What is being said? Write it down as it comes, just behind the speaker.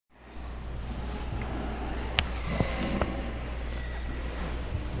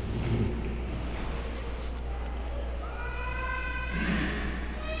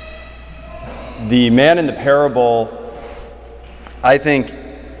The man in the parable, I think,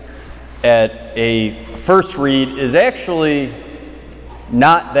 at a first read, is actually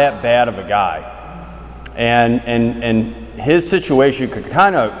not that bad of a guy. And his situation could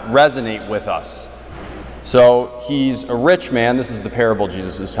kind of resonate with us. So he's a rich man. This is the parable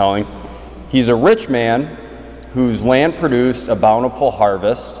Jesus is telling. He's a rich man whose land produced a bountiful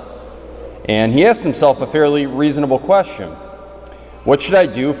harvest. And he asked himself a fairly reasonable question. What should I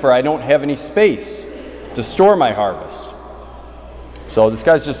do, for I don't have any space to store my harvest? So this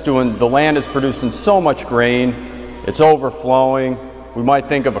guy's just doing, the land is producing so much grain, it's overflowing. We might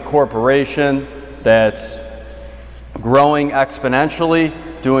think of a corporation that's growing exponentially,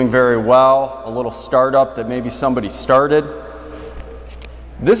 doing very well, a little startup that maybe somebody started.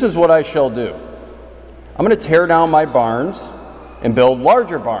 This is what I shall do. I'm going to tear down my barns and build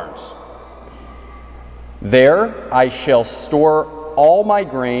larger barns. There I shall store all my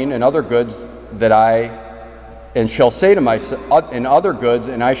grain and other goods and shall say to myself, and other goods,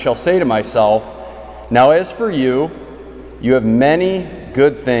 and I shall say to myself, now as for you, you have many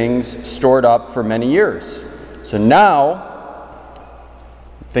good things stored up for many years. So now,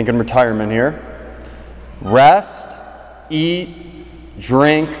 thinking retirement here, rest, eat,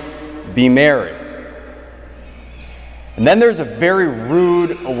 drink, be merry. And then there's a very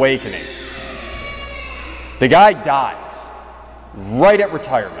rude awakening. The guy dies right at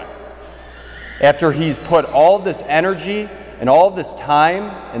retirement. After he's put all this energy and all this time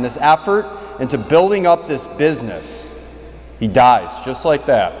and this effort into building up this business, he dies just like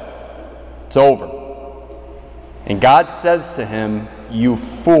that. It's over. And God says to him, you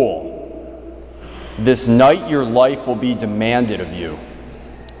fool, this night your life will be demanded of you,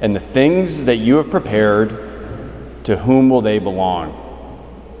 and the things that you have prepared, to whom will they belong?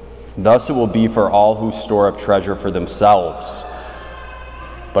 Thus it will be for all who store up treasure for themselves,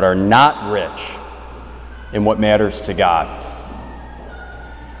 but are not rich in what matters to God.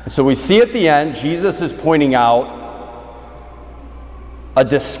 And so we see at the end, Jesus is pointing out a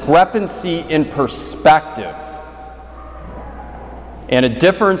discrepancy in perspective and a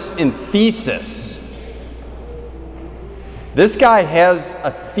difference in thesis. This guy has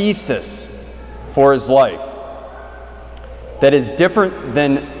a thesis for his life that is different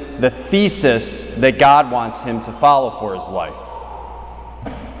than the thesis that God wants him to follow for his life.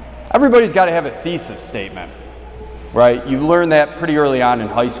 Everybody's got to have a thesis statement, right? You learn that pretty early on in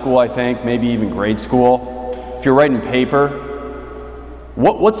high school, I think, maybe even grade school. If you're writing paper,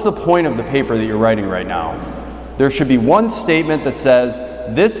 what's the point of the paper that you're writing right now? There should be one statement that says,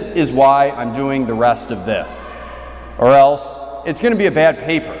 this is why I'm doing the rest of this. Or else, it's going to be a bad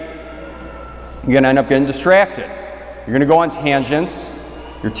paper. You're going to end up getting distracted. You're going to go on tangents.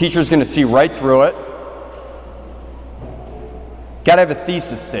 Your teacher's going to see right through it. Got to have a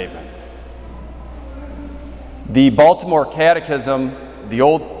thesis statement. The Baltimore Catechism, the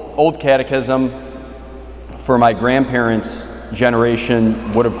old catechism for my grandparents'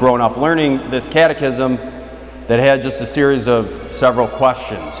 generation, would have grown up learning this catechism that had just a series of several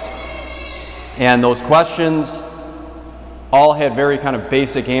questions. And those questions all had very kind of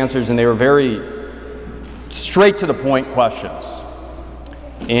basic answers, and they were very straight to the point questions.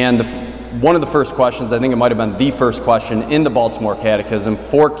 And one of the first questions, I think it might have been the first question in the Baltimore Catechism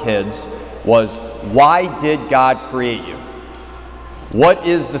for kids, was, why did God create you? What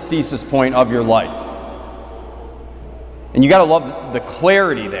is the thesis point of your life? And you got to love the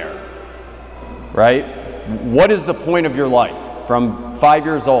clarity there, right? What is the point of your life? From 5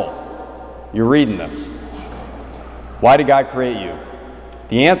 years old, you're reading this. Why did God create you?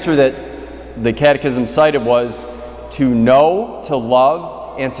 The answer that the Catechism cited was to know, to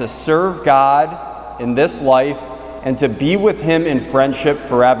love, and to serve God in this life, and to be with Him in friendship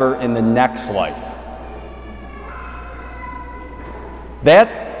forever in the next life.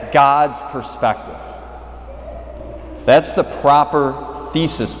 That's God's perspective. That's the proper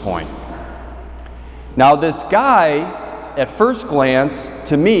thesis point. Now, this guy, at first glance,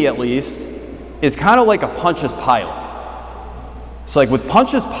 to me at least, is kind of like a Pontius Pilate. It's like with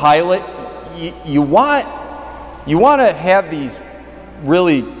Pontius Pilate, you want to have these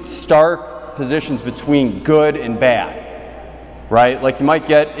really stark positions between good and bad, right? Like you might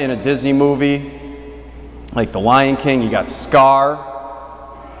get in a Disney movie, like The Lion King, you got Scar,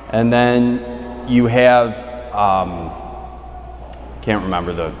 and then you have, can't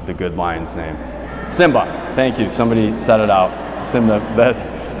remember the good lion's name. Simba. Thank you. Somebody said it out. Simba.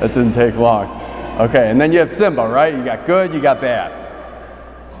 That didn't take long. Okay, and then you have Simba, right? You got good, you got bad.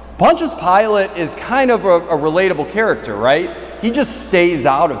 Pontius Pilate is kind of a relatable character, right? He just stays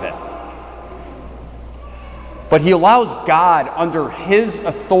out of it. But he allows God, under his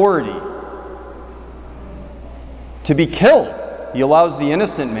authority, to be killed. He allows the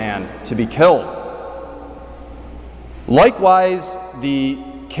innocent man to be killed. Likewise, the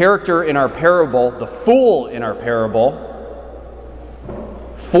character in our parable, the fool in our parable,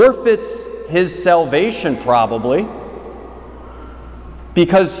 forfeits his salvation probably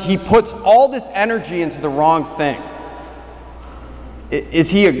because he puts all this energy into the wrong thing. Is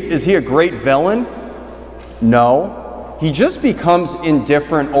he a great villain? No. He just becomes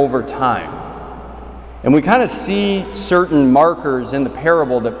indifferent over time. And we kind of see certain markers in the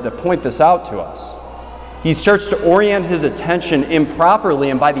parable that point this out to us. He starts to orient his attention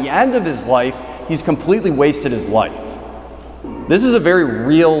improperly, and by the end of his life, he's completely wasted his life. This is a very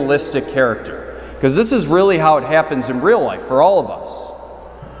realistic character, because this is really how it happens in real life for all of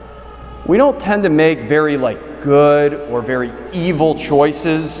us. We don't tend to make very good or very evil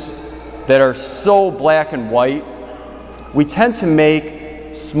choices that are so black and white. We tend to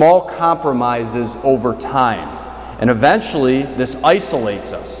make small compromises over time, and eventually this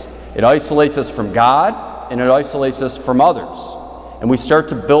isolates us. It isolates us from God, and it isolates us from others. And we start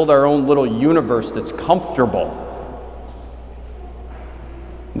to build our own little universe that's comfortable.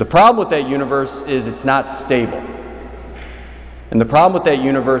 The problem with that universe is it's not stable. And the problem with that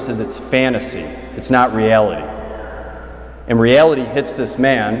universe is it's fantasy. It's not reality. And reality hits this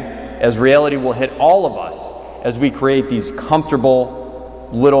man, as reality will hit all of us as we create these comfortable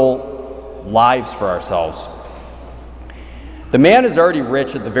little lives for ourselves. The man is already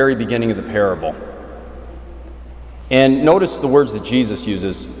rich at the very beginning of the parable. And notice the words that Jesus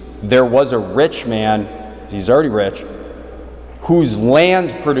uses. There was a rich man, he's already rich, whose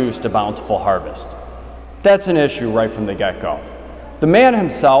land produced a bountiful harvest. That's an issue right from the get-go. The man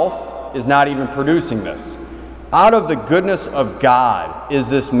himself is not even producing this. Out of the goodness of God is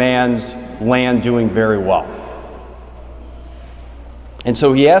this man's land doing very well. And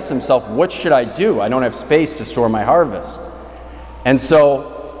so he asks himself, what should I do? I don't have space to store my harvest. And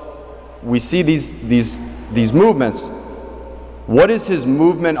so we see these movements. What is his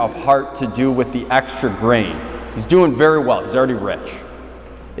movement of heart to do with the extra grain? He's doing very well. He's already rich.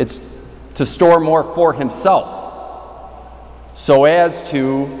 It's to store more for himself, so as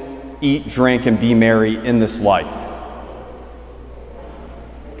to eat, drink, and be merry in this life.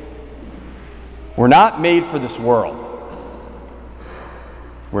 We're not made for this world.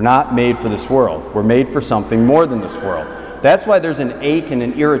 We're not made for this world. We're made for something more than this world. That's why there's an ache and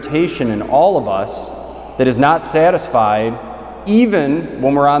an irritation in all of us that is not satisfied, even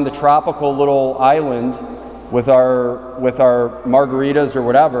when we're on the tropical little island with our margaritas or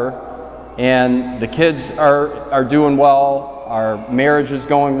whatever, and the kids are doing well, our marriage is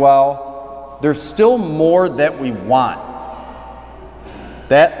going well. There's still more that we want.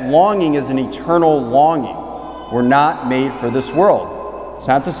 That longing is an eternal longing. We're not made for this world. It's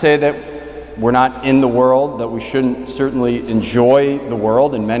not to say that we're not in the world, that we shouldn't certainly enjoy the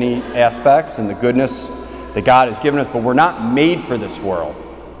world in many aspects and the goodness that God has given us, but we're not made for this world.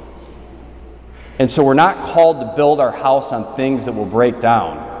 And so we're not called to build our house on things that will break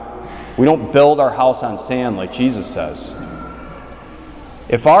down. We don't build our house on sand like Jesus says.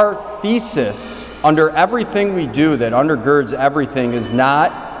 If our thesis under everything we do that undergirds everything is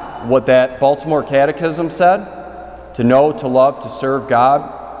not what that Baltimore Catechism said, to know, to love, to serve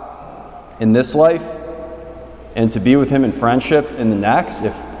God in this life, and to be with Him in friendship in the next,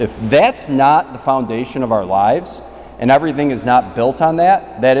 if that's not the foundation of our lives, and everything is not built on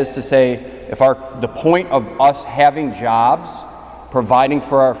that, that is to say, if the point of us having jobs, providing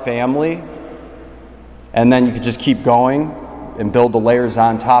for our family, and then you could just keep going and build the layers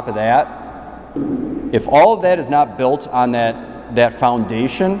on top of that, if all of that is not built on that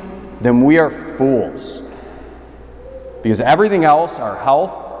foundation, then we are fools. Because everything else, our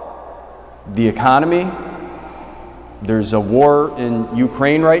health, the economy, there's a war in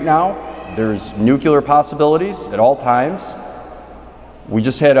Ukraine right now, there's nuclear possibilities at all times. We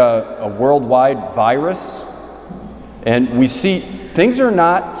just had a worldwide virus, and we see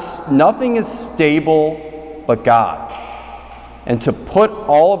nothing is stable but God. And to put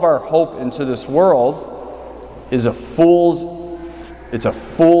all of our hope into this world is a fool's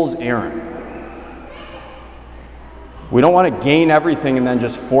errand. We don't want to gain everything and then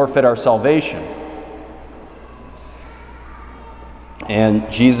just forfeit our salvation. And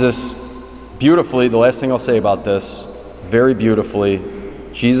Jesus, beautifully, the last thing I'll say about this, very beautifully,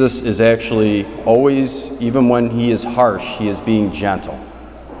 Jesus is actually always, even when He is harsh, He is being gentle.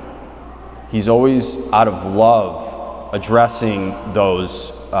 He's always, out of love, addressing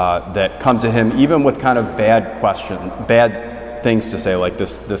those that come to Him, even with kind of bad things to say, like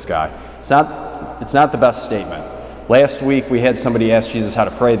this guy. It's not the best statement. Last week we had somebody ask Jesus how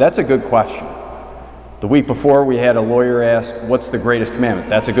to pray. That's a good question. The week before, we had a lawyer ask, what's the greatest commandment?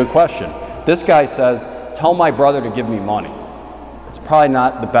 That's a good question. This guy says, tell my brother to give me money. It's probably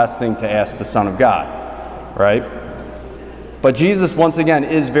not the best thing to ask the Son of God, right? But Jesus, once again,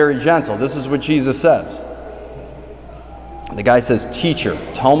 is very gentle. This is what Jesus says. The guy says, teacher,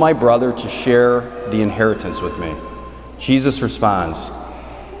 tell my brother to share the inheritance with me. Jesus responds,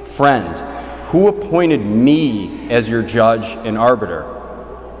 friend, who appointed me as your judge and arbiter?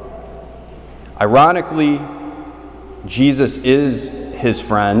 Ironically, Jesus is his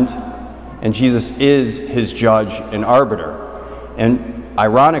friend, and Jesus is his judge and arbiter. And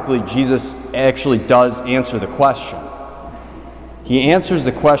ironically, Jesus actually does answer the question. He answers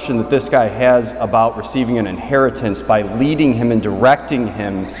the question that this guy has about receiving an inheritance by leading him and directing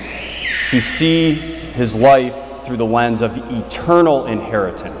him to see his life through the lens of eternal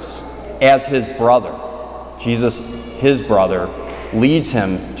inheritance as his brother. Jesus, his brother, leads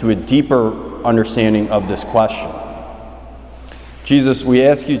him to a deeper understanding of this question. Jesus, we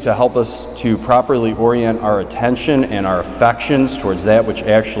ask you to help us to properly orient our attention and our affections towards that which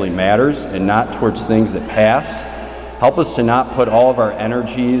actually matters and not towards things that pass. Help us to not put all of our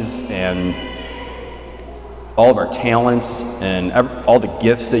energies and all of our talents and all the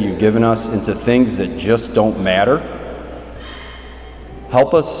gifts that you've given us into things that just don't matter.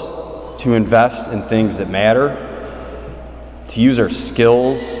 Help us to invest in things that matter, to use our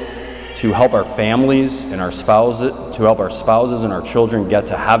skills to help our families and our spouses, to help our spouses and our children get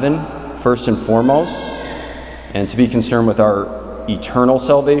to heaven first and foremost, and to be concerned with our eternal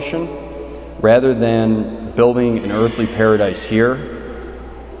salvation rather than building an earthly paradise here.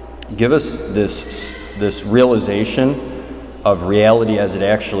 Give us this realization of reality as it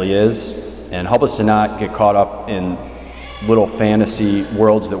actually is, and help us to not get caught up in little fantasy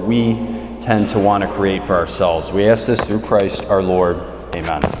worlds that we tend to want to create for ourselves. We ask this through Christ our Lord.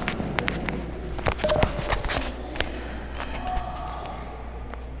 Amen.